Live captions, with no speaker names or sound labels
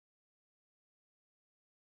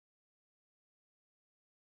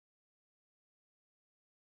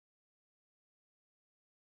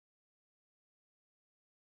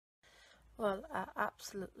Well, I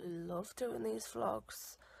absolutely love doing these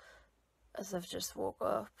vlogs, as I've just woke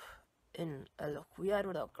up and I look weird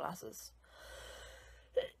without glasses.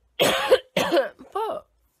 But,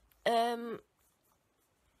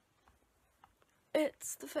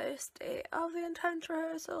 it's the first day of the intense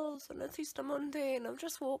rehearsals and it's Easter Monday and I've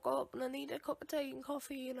just woke up and I need a cup of tea and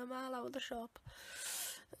coffee and I'm all out of the shop.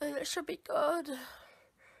 And it should be good.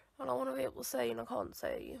 I don't want to be able to say and I can't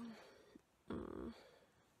say.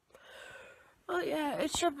 But yeah,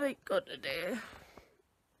 it should be good today.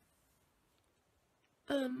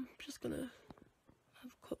 Just gonna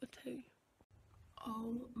have a cup of tea.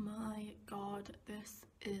 Oh my god, this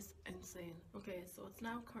is insane. Okay, so it's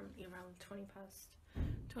now currently around 20 past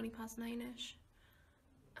 9ish,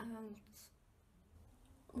 and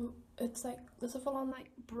it's like there's a full-on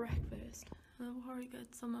like breakfast. I've already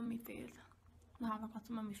got some on my face. No, I haven't got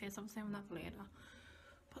some on my face. I'm saving that for later.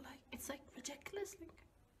 But like, it's like ridiculous. Like,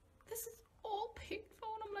 this is all paid for,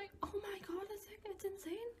 and I'm like, oh my god, it's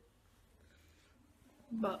insane.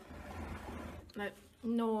 But like,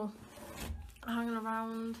 no hanging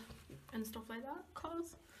around and stuff like that,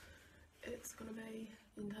 cause it's gonna be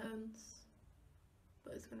intense,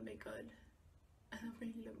 but it's gonna be good, and I'm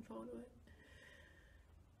really looking forward to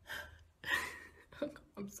it.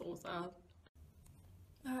 I'm so sad.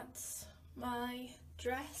 That's my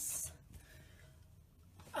dress.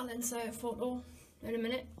 I'll insert a photo in a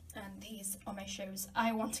minute, and these are my shoes.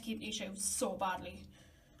 I want to keep these shoes so badly,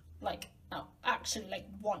 like, no, actually like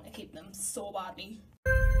want to keep them so badly.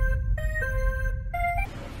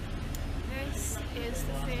 This is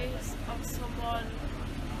the face of someone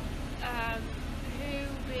who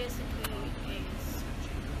basically is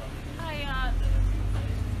tired,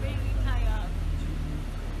 really tired.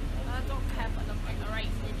 I don't care if I look like a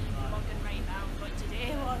right idiot vlogging right now, but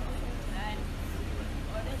today one then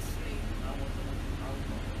honestly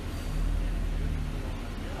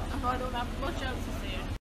I don't have much else to say.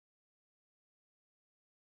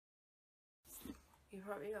 You're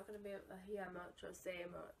probably not going to be able to hear much or say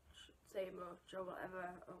much or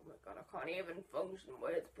whatever. Oh my god, I can't even function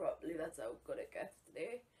words properly, that's how good it gets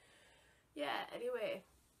today. Yeah, anyway,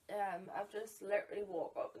 I've just literally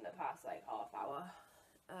woke up in the past like half hour.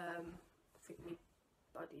 I think my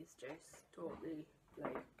body's just totally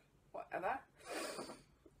like whatever.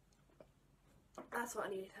 That's what I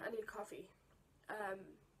need coffee. I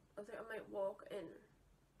think I might walk in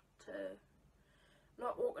to,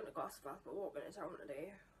 not walking to Gosford, but walking to town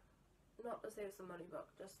today. Not to save some money, but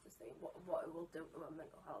just to see what it will do to my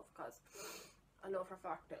mental health, because I know for a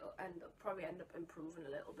fact it'll probably end up improving a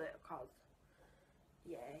little bit, because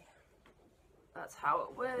yeah, that's how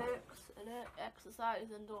it works, innit?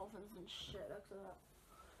 Exercise, endorphins and shit like that.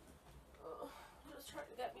 Oh, I'm just trying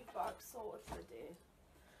to get me bag sorted for the day.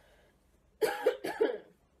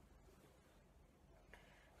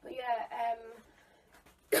 But yeah, I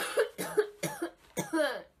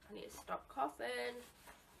need to stop coughing.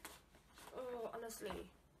 Oh, honestly,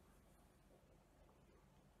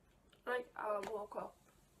 like, I woke up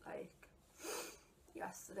like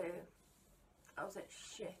yesterday. I was like,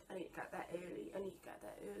 shit, I need to get that early.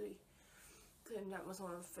 And that was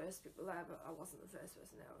one of the first people there, but I wasn't the first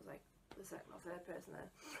person there. I was like the second or third person there.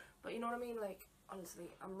 But you know what I mean? Like,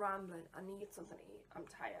 honestly, I'm rambling. I need something to eat. I'm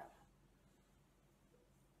tired.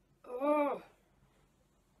 Oh.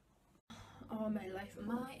 Oh my life,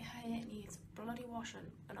 my hair needs bloody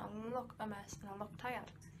washing and I look a mess and I look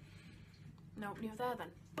tired. No, neither there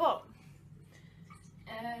then. But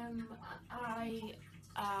I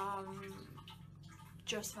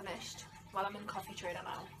just finished. Well, I'm in coffee trader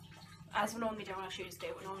now. As we normally do on a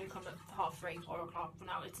Tuesday, we normally come at 3:30, 4 o'clock, but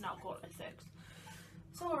now it's now 5:45.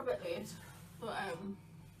 So we're a bit late. But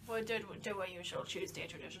we did do our usual Tuesday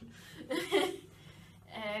tradition.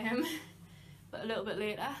 But a little bit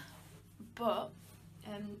later. But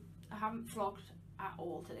I haven't vlogged at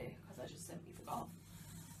all today because I just simply forgot,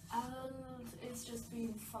 and it's just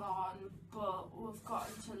been fun. But we've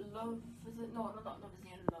gotten to Love, is it? No, not Love is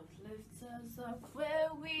the end. Love lifts us up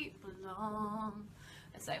where we belong.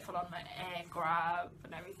 It's like full on my air grab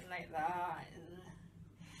and everything like that, and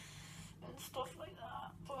stuff like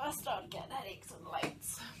that. But I started getting headaches and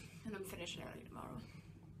lights, and I'm finishing early tomorrow,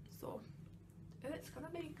 so it's gonna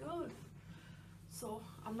be good. So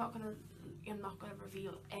I'm not gonna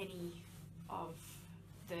reveal any of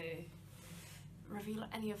the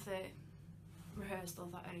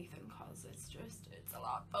rehearsals or anything, because it's a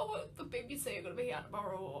lot. Oh, the BBC are gonna be here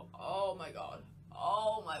tomorrow. Oh my god. I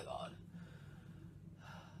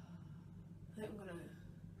think I'm gonna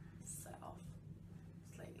set off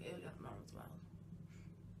slightly earlier tomorrow as well.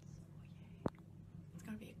 So yeah, it's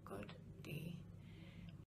gonna be a good day.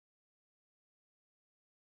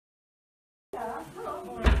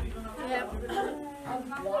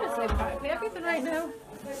 Honestly, practically everything right now.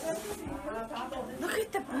 Look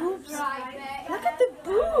at the boobs. Look at the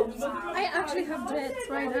boobs. I actually have dreads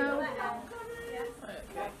right now.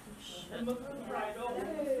 Okay.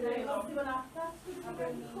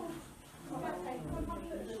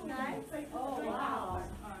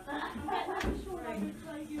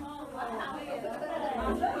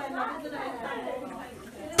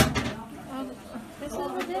 This is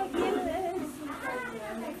ridiculous.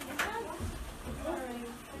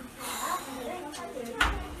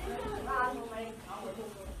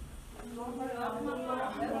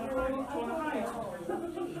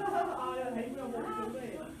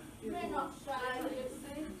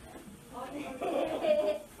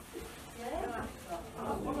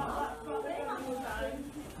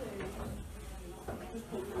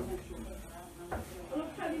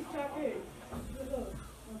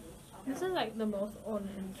 This is like the most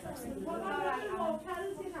uninteresting.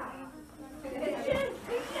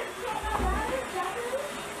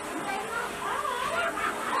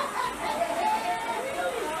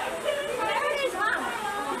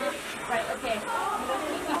 Right, okay.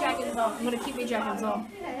 I'm gonna keep my jackets on.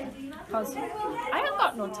 Because I ain't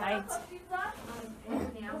got no tights.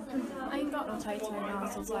 I ain't got no tights right now,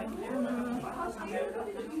 so it's like,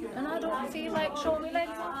 and I don't feel like showing my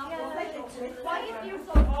legs off yet.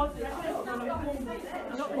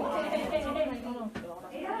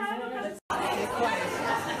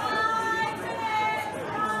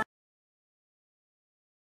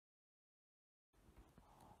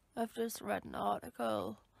 I've just read an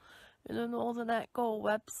article in the Northern Echo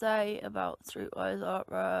website about Streetwise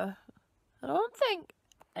Opera. I don't think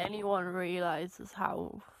anyone realises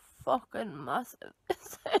how fucking massive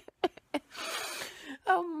this is.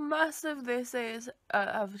 How massive this is.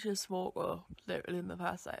 I've just woke up literally in the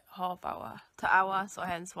past like half hour to hour, so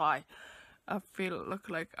hence why I look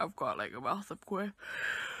like I've got like a massive quip.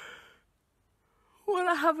 Well,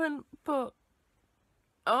 I haven't, but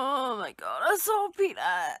oh my god, I saw Peter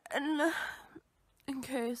and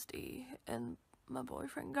Kirsty and my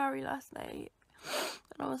boyfriend Gary last night,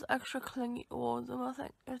 and I was extra clingy towards him. I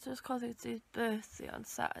think it's just because it's his birthday on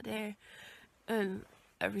Saturday and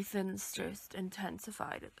everything's just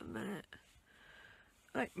intensified at the minute,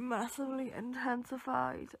 like massively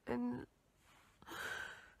intensified, and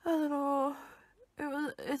I don't know, it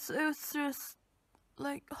was just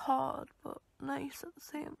like hard but nice at the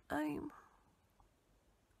same time.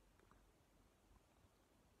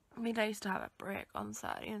 It'd be nice to have a break on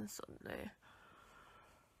Saturday and Sunday.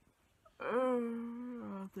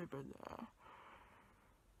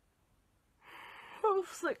 I'm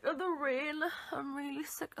sick of the rain. I'm really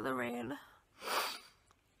sick of the rain.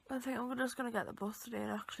 I think I'm just gonna get the bus today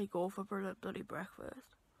and actually go for bloody breakfast.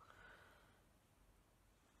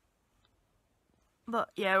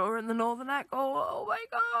 But yeah, we're in the Northern Echo. Oh my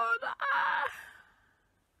god!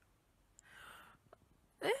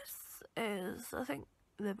 This is, I think,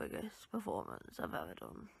 the biggest performance I've ever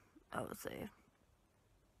done, I would say.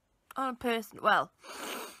 On a personal, well,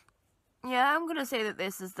 yeah, I'm gonna say that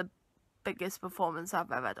this is the biggest performance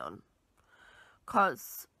I've ever done,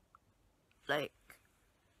 cause like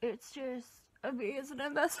it's just amazing,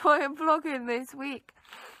 and that's why I'm vlogging this week,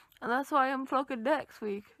 and that's why I'm vlogging next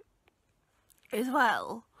week as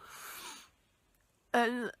well.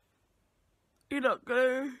 And you're not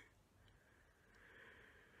gonna,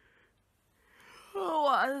 oh,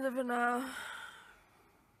 what I live in now.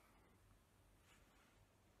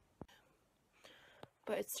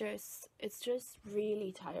 But it's just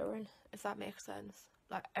really tiring, if that makes sense.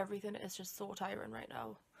 Like, everything is just so tiring right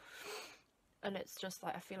now. And it's just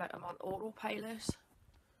like, I feel like I'm on autopilot.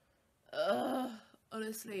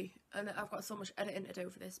 Honestly. And I've got so much editing to do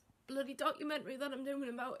for this bloody documentary that I'm doing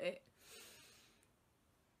about it.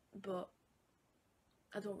 But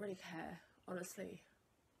I don't really care, honestly.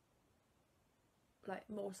 Like,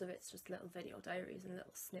 most of it's just little video diaries and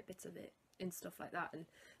little snippets of it and stuff like that, and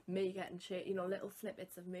me getting shit, you know, little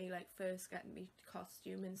snippets of me like first getting me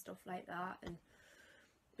costume and stuff like that, and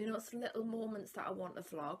you know, it's little moments that I want to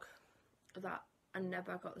vlog that I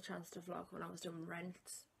never got the chance to vlog when I was doing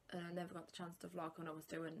Rent, and I never got the chance to vlog when I was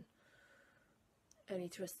doing any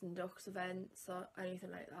Twist and Ducks events or anything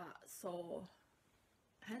like that. So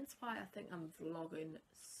hence why I think I'm vlogging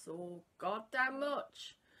so goddamn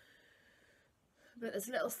much. But there's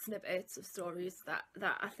little snippets of stories that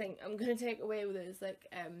I think I'm going to take away with us, like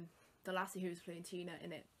the lassie who's playing Tina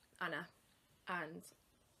in it, Anna, and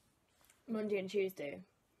Monday and Tuesday,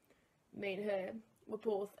 me and her were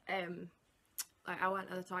both, like, I went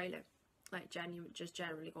to the toilet, like, just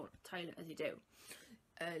generally going to the toilet as you do,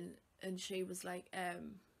 and she was like,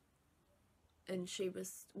 and she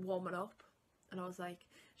was warming up, and I was like,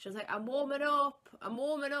 she was like, I'm warming up. I'm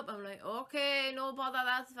like, okay, no bother,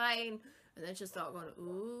 that's fine. And then she started going,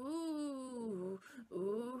 ooh,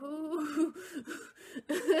 ooh.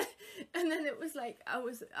 And then it was like, I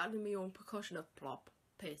was adding my own percussion of plop,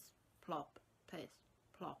 piss, plop, piss,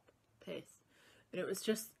 plop, piss. And it was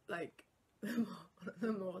just like one of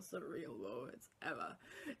the most surreal moments ever.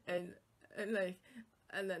 And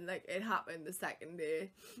then like it happened the second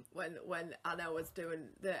day when Anna was doing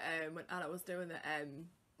the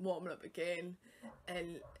warming up again,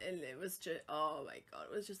 and it was just, oh my god,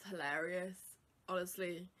 it was just hilarious.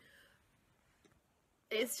 Honestly,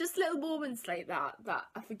 it's just little moments like that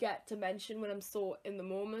I forget to mention when I'm so in the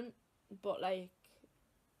moment, but like,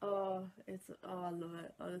 I love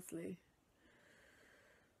it, honestly.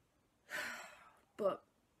 But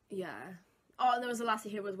yeah. Oh, and there was a lassie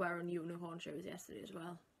who was wearing unicorn shoes yesterday as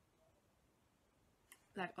well.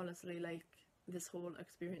 Like, honestly, like, this whole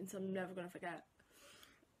experience I'm never gonna forget.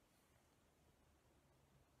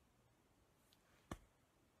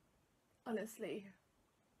 Honestly.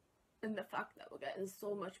 And the fact that we're getting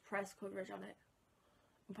so much press coverage on it.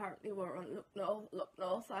 Apparently we're on Look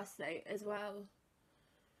North last night as well.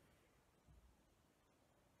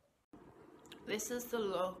 This is the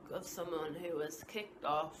look of someone who was kicked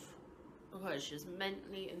off because she's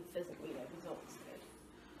mentally and physically exhausted.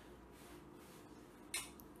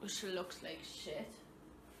 She looks like shit.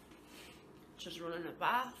 She's running a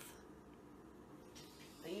bath.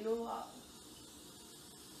 And you know what?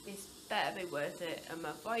 It's better be worth it. And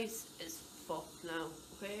my voice is fucked now,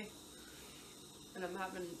 okay? And I'm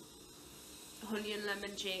having honey and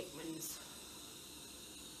lemon Jakeman's.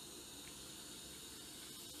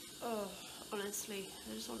 Oh, honestly,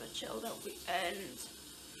 I just want a chilled out weekend.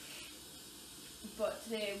 But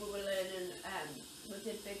today we were learning, we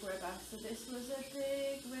did Big River, so this was a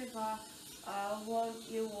big river. I want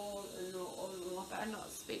you all to know, oh, I better not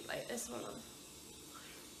speak like this one.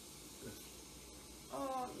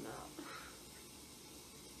 Oh no.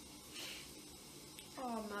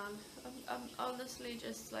 Oh man, I'm honestly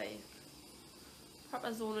just like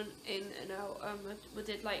proper zoning in and out. We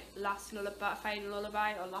did like Last Lullaby, Final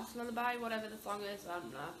Lullaby, or Last Lullaby, whatever the song is.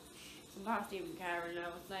 I'm past even caring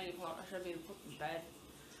now. It's 9 o'clock. I should be in fucking bed.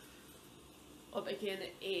 Up again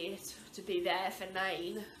at 8 to be there for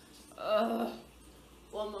 9. Ugh.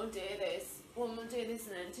 One more day this, and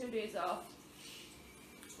then 2 days off.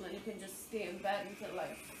 And then you can just stay in bed until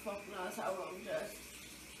like fuck knows how long. Just,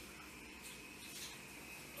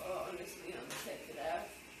 oh, honestly, I'm sick to death.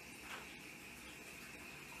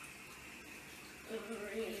 I'm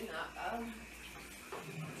really not.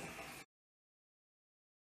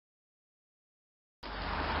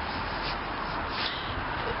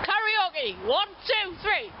 Karaoke, 1, 2,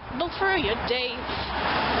 3. Look through your days.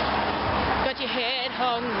 Got your head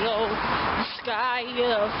hung low, the sky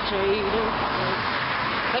of shade.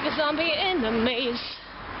 Like a zombie in a maze.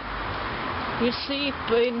 You sleep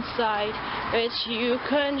inside, but you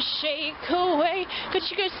can shake away. Cause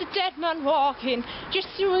you got the dead man walking just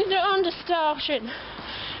through the distortion.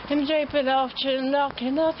 Him draping off you,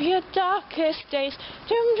 knocking up your darkest days.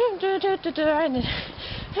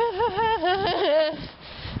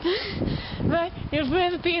 But you'll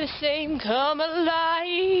never be the same. Come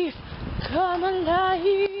alive, come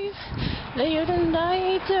alive. Lay the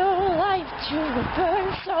night of light, you will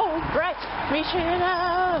burn so bright, reaching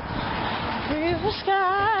out through the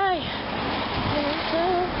sky. It's a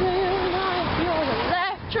real life, you're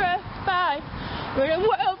electrified, where the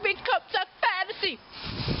world becomes a fantasy.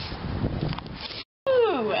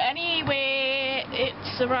 Ooh, anyway,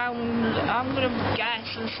 it's around, I'm gonna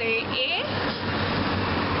guess and say 8.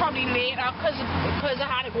 Probably later because I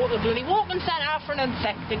had to go to the bloody walking centre for an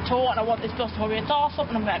infected toe, and I want this bus to hurry its arse up,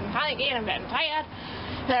 and I'm getting panicky and I'm getting tired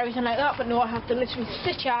and everything like that. But no, I have to literally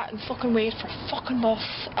sit here and fucking wait for a fucking bus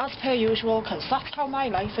as per usual, because that's how my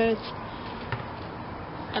life is.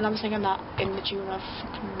 And I'm singing that in the tune of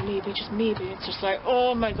fucking maybe, just maybe. It's just like,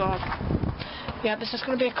 oh my god. Yeah, this is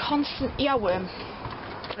going to be a constant earworm,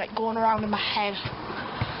 like going around in my head,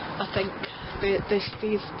 I think.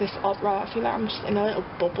 This opera, I feel like I'm just in a little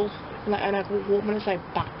bubble, like, and I go home and it's like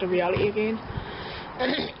back to reality again.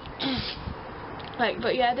 Like,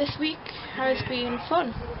 but yeah, this week has been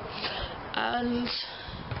fun, and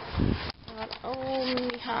oh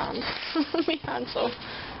my hand, my hand. So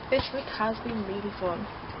this week has been really fun.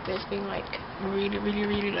 It's been like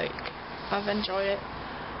really like, I've enjoyed it.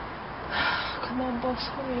 Come on, boss,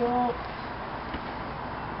 hurry up.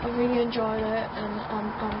 I really enjoyed it, and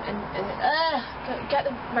get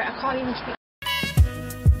the right. I can't even speak.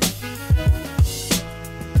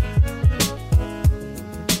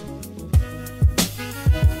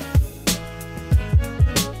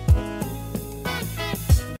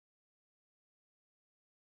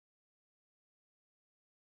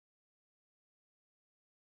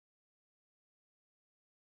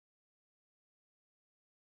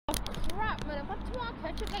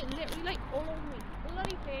 ketchup like literally like all over me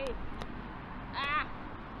bloody face. Ah!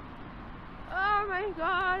 Oh my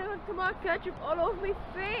god, I got tomato ketchup all over my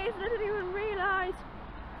face and I didn't even realise.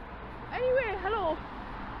 Anyway, hello.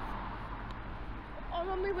 I'm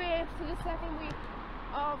on my way to the second week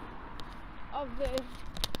of the,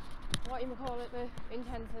 what you call it, the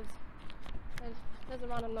intensives. And there's a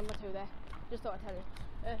random number 2 there. Just thought I'd tell you.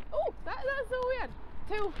 Oh, that's so weird.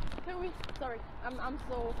 2 weeks. Sorry, I'm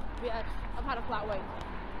so weird. I've had a flat weight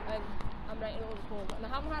and I'm writing all the calls, and I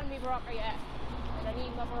haven't had my Barocca yet, and I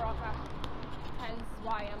need my Barocca. Hence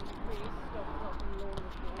why I'm really stuck up and loading the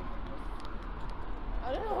calls.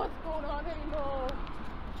 I don't know what's going on anymore.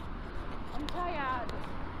 I'm tired.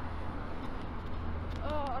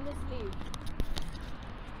 Oh, honestly.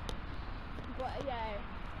 But yeah,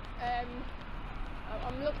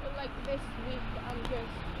 I'm looking like this week. I think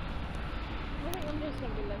I'm just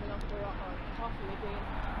gonna be living off the rock or possibly being,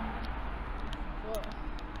 but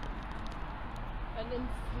and then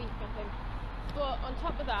sleep I think. But on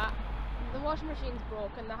top of that, the washing machine's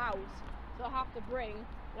broke in the house, so I have to bring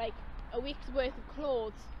like a week's worth of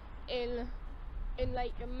clothes in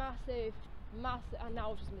like a massive. And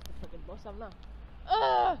now I've just missed the fucking bus, haven't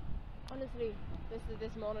I? Honestly,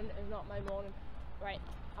 this morning is not my morning. Right,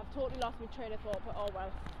 I've totally lost my train of thought, but oh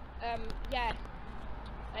well. Yeah,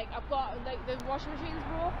 like I've got like the washing machine's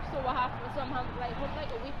broke, so I have to somehow like put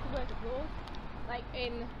like a week's worth of clothes, like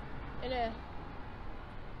in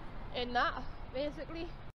that basically.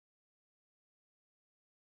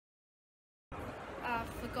 I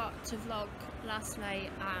forgot to vlog last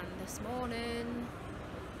night and this morning,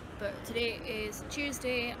 but today is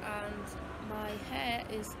Tuesday and my hair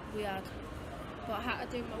is weird, but I had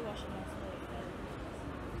to do my washing last night and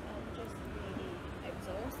I'm just really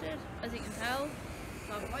exhausted, as you can tell.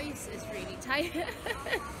 My voice is really tight.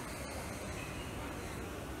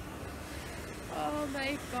 Oh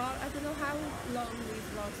my god, I don't know how long these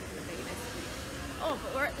vlogs are going to be this week. Oh, but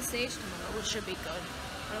we're at the stage tomorrow, which should be good.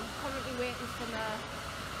 And I'm currently waiting for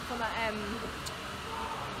my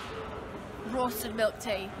roasted milk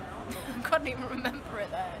tea. I couldn't even remember it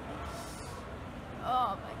there.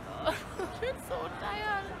 Oh my god, I'm so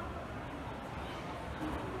tired.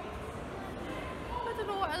 I don't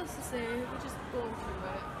know what else to say. We're just going through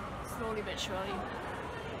it slowly but surely.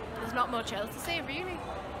 There's not much else to say really.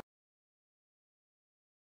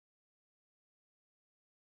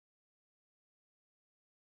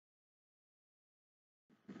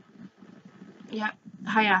 Yeah,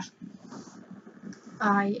 hiya.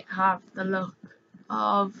 I have the look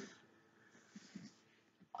of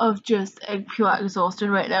just pure exhaustion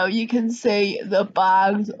right now. You can see the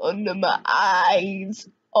bags under my eyes.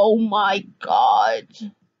 Oh my god.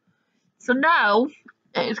 So now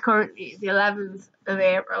it is currently the 11th of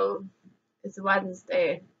April. It's a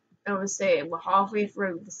Wednesday. I was saying we're halfway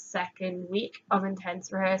through the second week of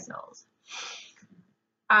intense rehearsals.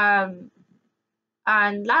 And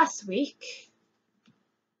last week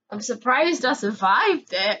I'm surprised I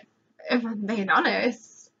survived it, if I'm being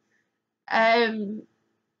honest.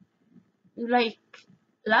 Like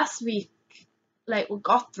last week, like we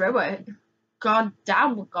got through it. God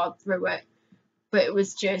damn, we got through it. But it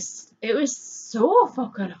was so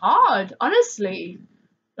fucking hard, honestly.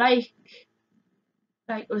 Like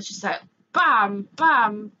it was just like bam,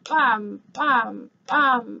 bam, bam, bam,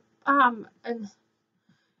 bam, bam, and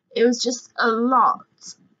it was just a lot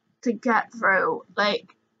to get through.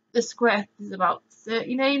 Like the script is about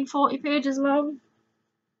 40 pages long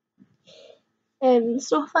and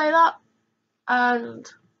stuff like that. And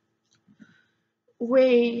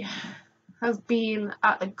we have been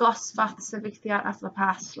at the Gosford Civic Theatre for the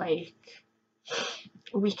past like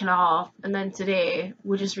a week and a half, and then today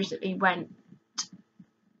we just recently went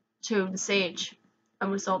to the stage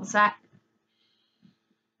and we saw the set,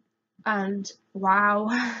 and wow,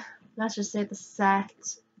 let's just say the set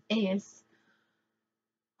is,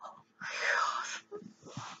 oh my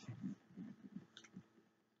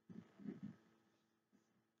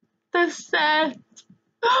god, the set.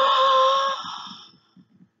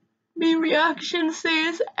 My reaction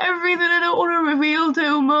says everything. I don't want to reveal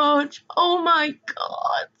too much. Oh my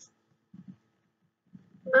god.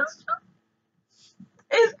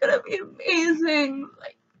 It's gonna be amazing.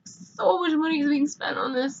 Like, so much money is being spent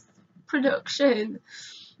on this production.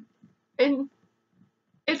 And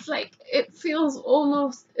it's like, it feels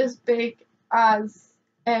almost as big as,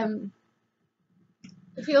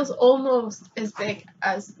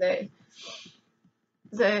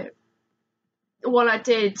 the one I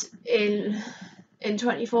did in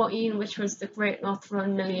 2014, which was the Great North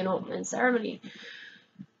Run Million opening ceremony.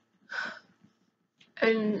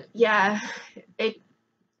 And yeah,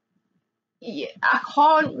 yeah, I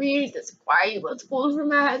can't really describe what's going through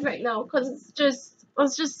my head right now because there's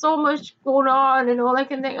just so much going on, and all I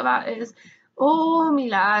can think about is, oh me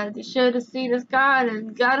lad, you should have seen us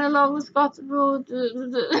gone along the Scots Road.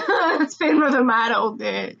 It's been rather mad out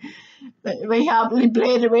there. We can't really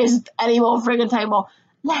play the race any more friggin' time more.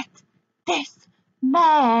 Let this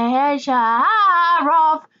measure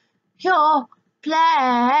of your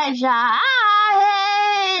pleasure.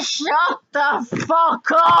 Shut the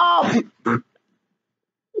fuck up!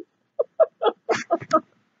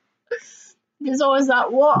 There's always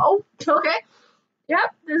that one. Oh, okay.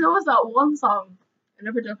 Yep, there's always that one song in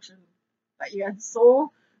a production that you get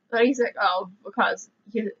so very sick of because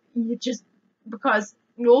you just because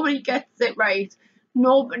nobody gets it right,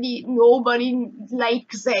 nobody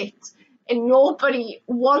likes it, and nobody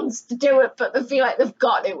wants to do it, but they feel like they've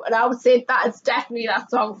got to. And I would say that is definitely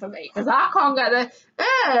that song for me because I can't get the.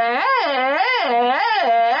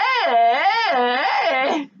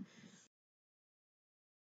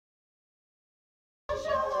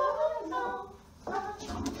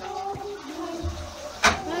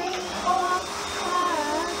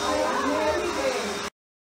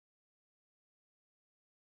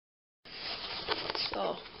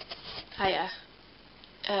 So, hiya.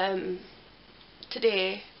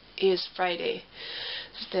 Today is Friday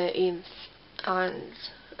the 13th, and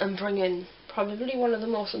I'm bringing probably one of the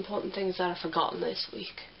most important things that I've forgotten this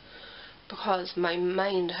week because my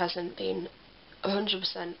mind hasn't been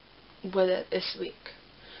 100% with it this week.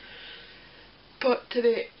 But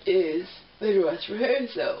today is the dress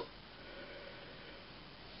rehearsal.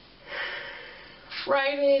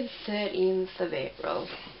 Friday the 13th of April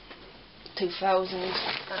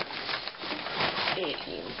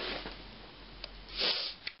 2018.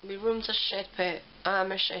 My room's a shit pit.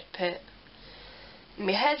 I'm a shit pit.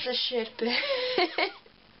 My head's a shit pit.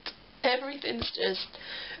 Everything's just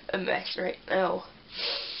a mess right now.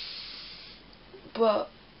 But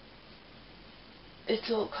it's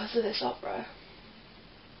all because of this opera.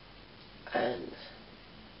 And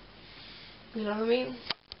you know what I mean?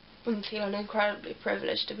 I'm feeling incredibly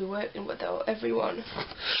privileged to be working with everyone.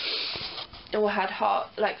 And we had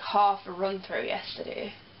half a run through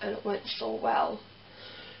yesterday, and it went so well.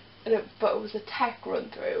 But it was a tech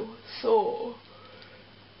run through, so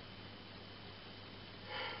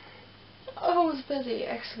I was busy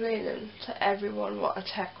explaining to everyone what a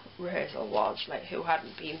tech rehearsal was, like who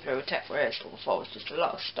hadn't been through a tech rehearsal before. It was just a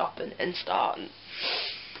lot of stopping and starting,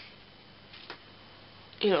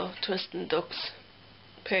 you know, twisting ducks,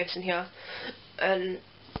 pacing here, and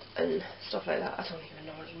stuff like that. I don't even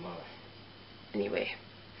know anymore. Anyway,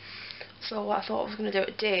 so what I thought I was going to do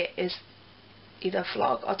today is either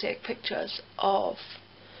vlog or take pictures of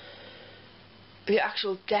the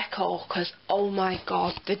actual decor, because oh my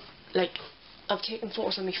god, I've taken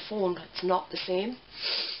photos on my phone, it's not the same,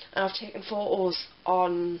 and I've taken photos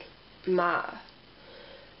on my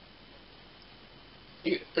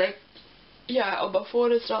on my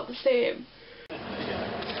phone it's not the same.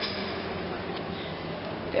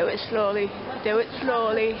 Do it slowly, do it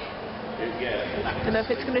slowly. I don't know if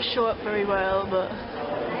it's going to show up very well, but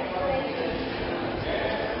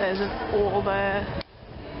there's an hole there.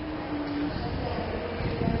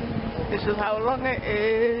 This is how long it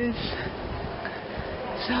is.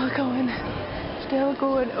 Still going, still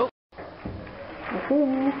going. Oh,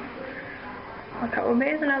 ooh. Look how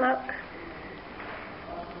amazing I look.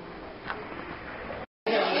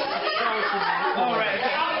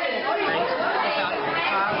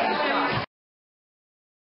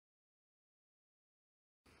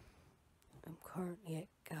 I'm currently at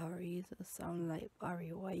Gary's. I sound like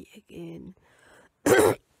Barry White again.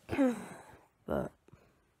 But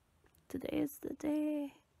today is the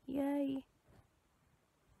day. Yay.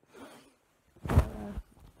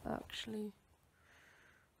 Actually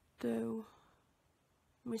do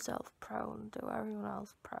myself proud, do everyone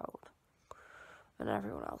else proud, and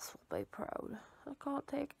everyone else will be proud. I can't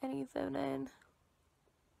take anything in.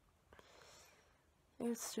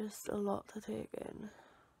 It's just a lot to take in.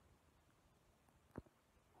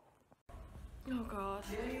 Oh god.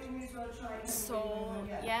 So,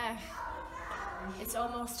 yeah. It's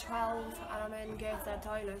almost 12 and I'm in Gateshead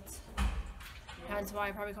toilets. Hence why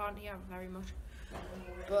I probably can't hear very much.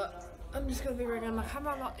 But I'm just going to be bringing my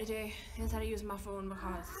camera a lot today instead of using my phone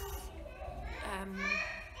because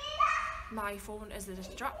my phone is a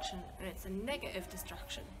distraction, and it's a negative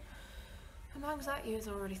distraction. And my anxiety is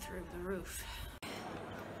already through the roof.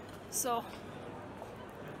 So,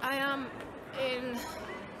 I am in...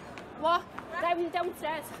 What?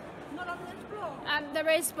 Downstairs. Not on the floor? There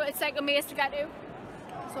is, but it's like a maze to get to.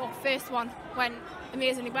 So first one went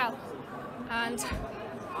amazingly well. And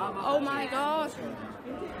Oh my god.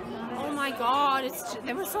 Oh my god.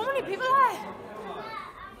 There were so many people there.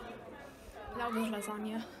 That was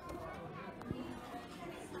lasagna.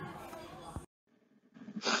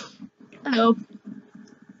 Hello.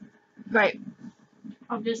 Right.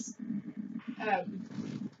 I've just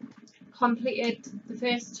completed the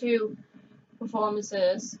first two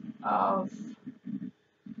performances of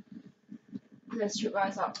the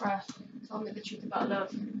Streetwise Opera, Tell Me the Truth About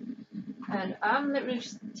Love. And I'm literally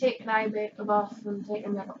just taking eye makeup off and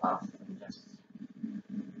taking makeup off and just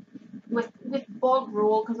with bog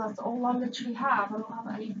roll, because that's all I literally have. I don't have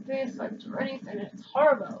any face wipes or anything. It's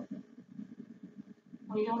horrible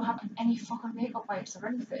when you don't have any fucking makeup wipes or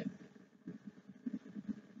anything.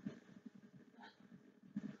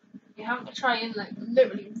 You have to try and like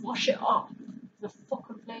literally wash it off the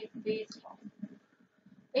fucking face cloth.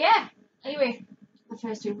 But yeah, anyway, the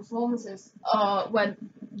first two performances went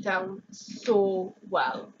down so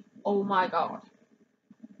well. Oh my god.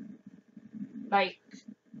 Like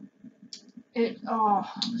it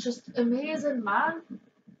was just amazing, man.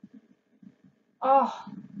 Oh,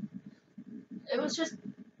 it was just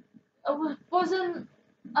I was buzzing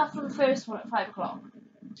after the first one at 5 o'clock.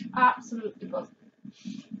 Absolutely buzzing.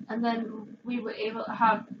 And then we were able to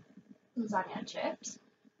have lasagna and chips.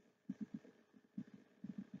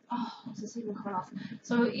 Oh, this is even coming off.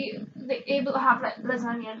 So they're able to have like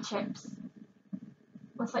lasagna and chips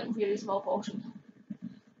with like really small portions.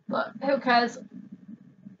 But who cares?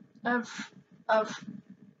 I've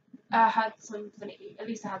had something to eat. At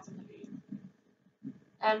least I had something to eat.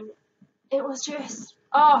 And it was just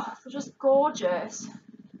gorgeous.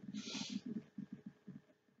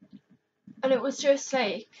 And it was just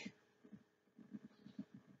like,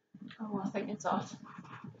 oh, I think it's off.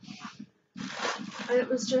 And it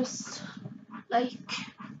was just like,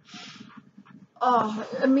 oh,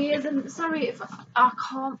 amazing. Sorry if I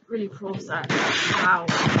can't really process how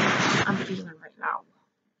I'm feeling right now.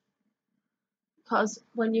 Because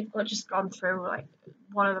when you've just gone through like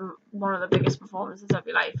one of the biggest performances of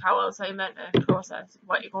your life, how else are you meant to process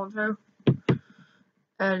what you're going through?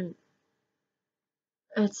 And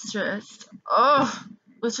it's just,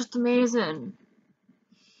 it's just amazing.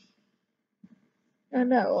 I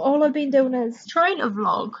know, all I've been doing is trying to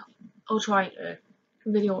vlog, or trying to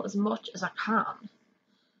video as much as I can.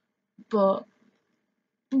 But,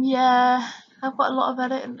 yeah, I've got a lot of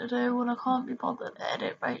editing to do and I can't be bothered to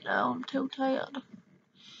edit right now, I'm too tired.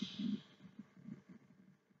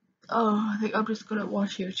 Oh, I think I'm just gonna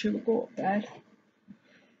watch YouTube and go to bed.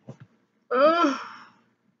 Yeah.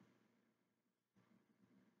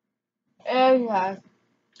 I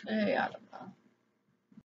don't know.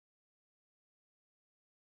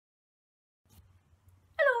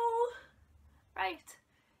 Hello! Right.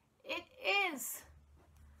 It is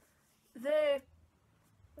the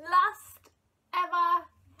last ever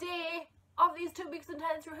day of these 2 weeks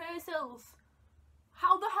intense rehearsals.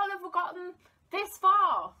 How the hell have we gotten this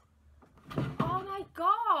far? Oh my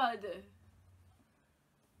god!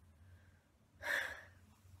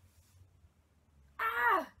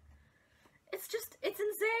 It's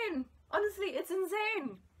insane. Honestly, it's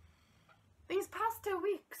insane. These past 2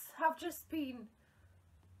 weeks have just been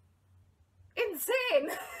insane.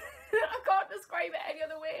 I can't describe it any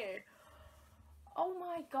other way. Oh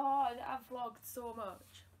my god, I've vlogged so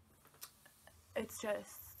much. It's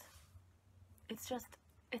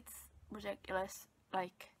ridiculous.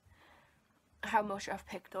 Like, how much I've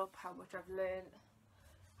picked up, how much I've learned,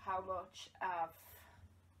 how much I've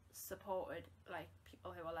supported like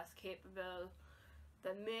people who are less capable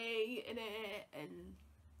than me in it, and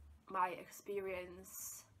my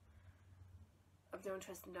experience of doing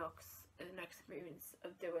Tristan Ducks and an experience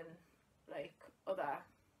of doing like other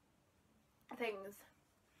things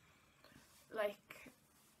like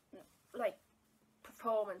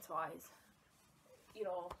performance wise, you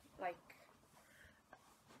know, like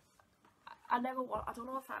I don't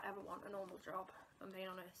know if I ever want a normal job, if I'm being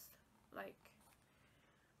honest. Like,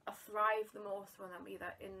 I thrive the most when I'm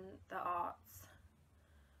either in the arts,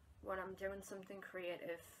 when I'm doing something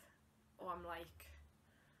creative, or I'm like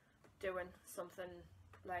doing something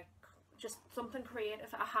like just something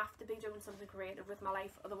creative. I have to be doing something creative with my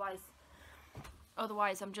life,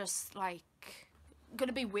 otherwise I'm just like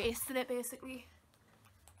gonna be wasting it basically.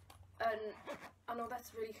 And I know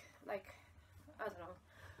that's really like, I don't know,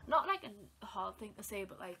 not like a hard thing to say,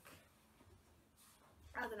 but like,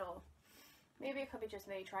 I don't know, maybe it could be just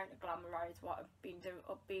me trying to glamorize what I've been getting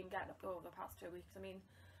up to over the past 2 weeks. I mean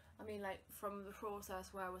like, from the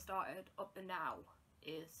process where we started up to now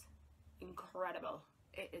is incredible.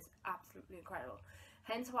 It is absolutely incredible.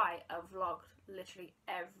 Hence why I've vlogged literally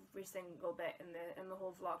every single bit in the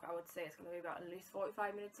whole vlog. I would say it's going to be about at least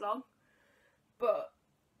 45 minutes long. But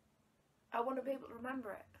I want to be able to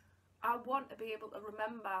remember it. I want to be able to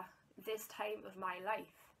remember this time of my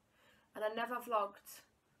life. And I never vlogged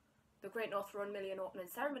the Great North Run Million opening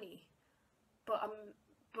ceremony. But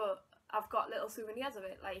I've got little souvenirs of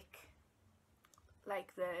it,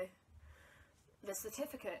 like the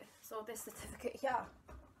certificate. So this certificate here,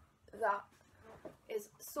 that is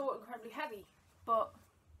so incredibly heavy, but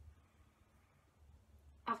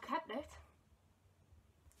I've kept it,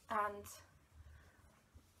 and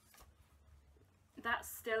that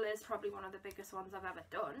still is probably one of the biggest ones I've ever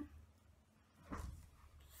done.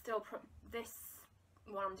 Still, this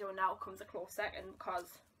one I'm doing now comes a close second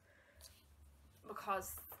because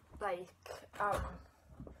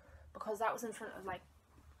that was in front of like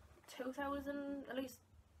 2,000, at least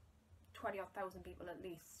 20,000 people at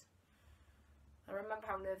least. I remember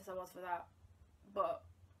how nervous I was for that. But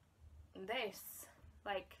this,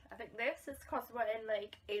 like, I think this is because we're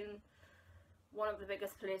in one of the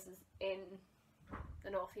biggest places in the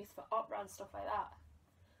northeast for opera and stuff like that.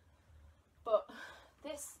 But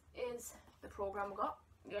this is the programme we got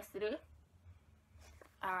yesterday,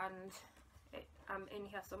 and I'm in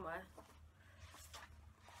here somewhere.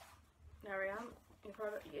 There I am.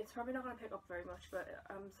 It's probably not going to pick up very much, but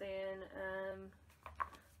I'm saying,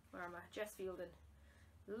 where am I? Jess Fielding.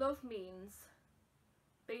 Love means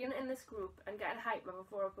being in this group and getting hyped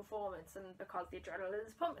before a performance, and because the adrenaline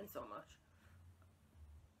is pumping so much.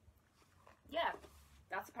 Yeah,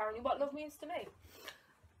 that's apparently what love means to me.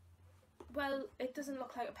 Well, it doesn't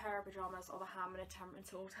look like a pair of pyjamas or the ham in a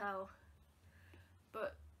Temperance hotel.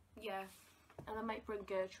 But, yeah. And I might bring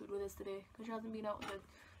Gertrude with us today, because she hasn't been out of the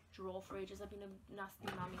drawer for ages. I've been a nasty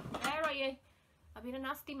mammy. Where are you? I've been a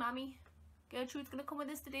nasty mammy. Gertrude's gonna come with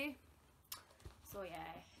us today. So,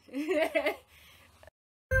 yeah.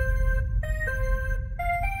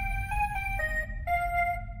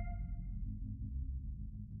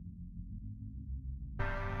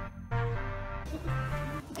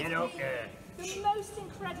 Get up there. The most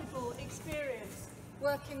incredible experience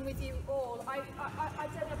working with you all. I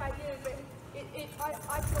don't know about you, but I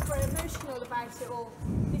feel very emotional about it all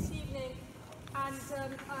this evening, and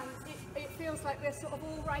it feels like we're sort of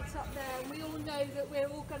all right up there. We all know that we're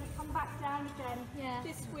all going to come back down again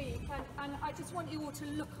this week, and I just want you all to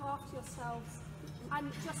look after yourselves.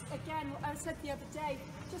 And just again, what I said the other day,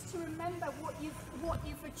 just to remember what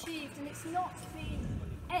you've achieved, and it's not the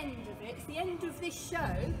end of it, it's the end of this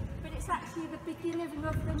show, but it's actually the beginning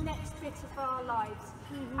of the next bit of our lives.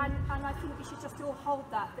 And I think we should just all hold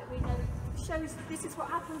that we know shows, this is what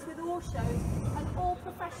happens with all shows, and all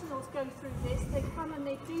professionals go through this. They come and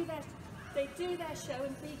they do their show,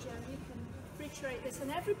 and BJ, you can reiterate this, and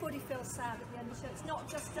everybody feels sad at the end of the show. It's not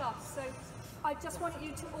just us. So I just want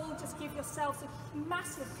you to all just give yourselves a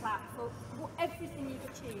massive clap for everything you've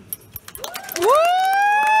achieved.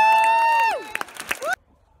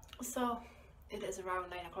 So it is around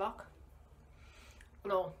 9 o'clock.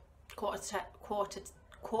 No,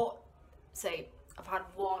 say I've had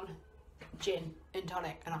one gin and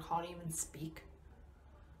tonic and I can't even speak.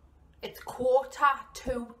 It's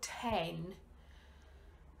 10:45.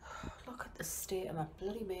 Look at the state of my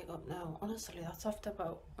bloody makeup now. Honestly, that's after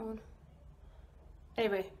about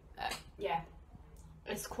anyway, yeah,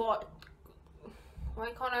 it's why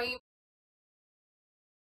can't I even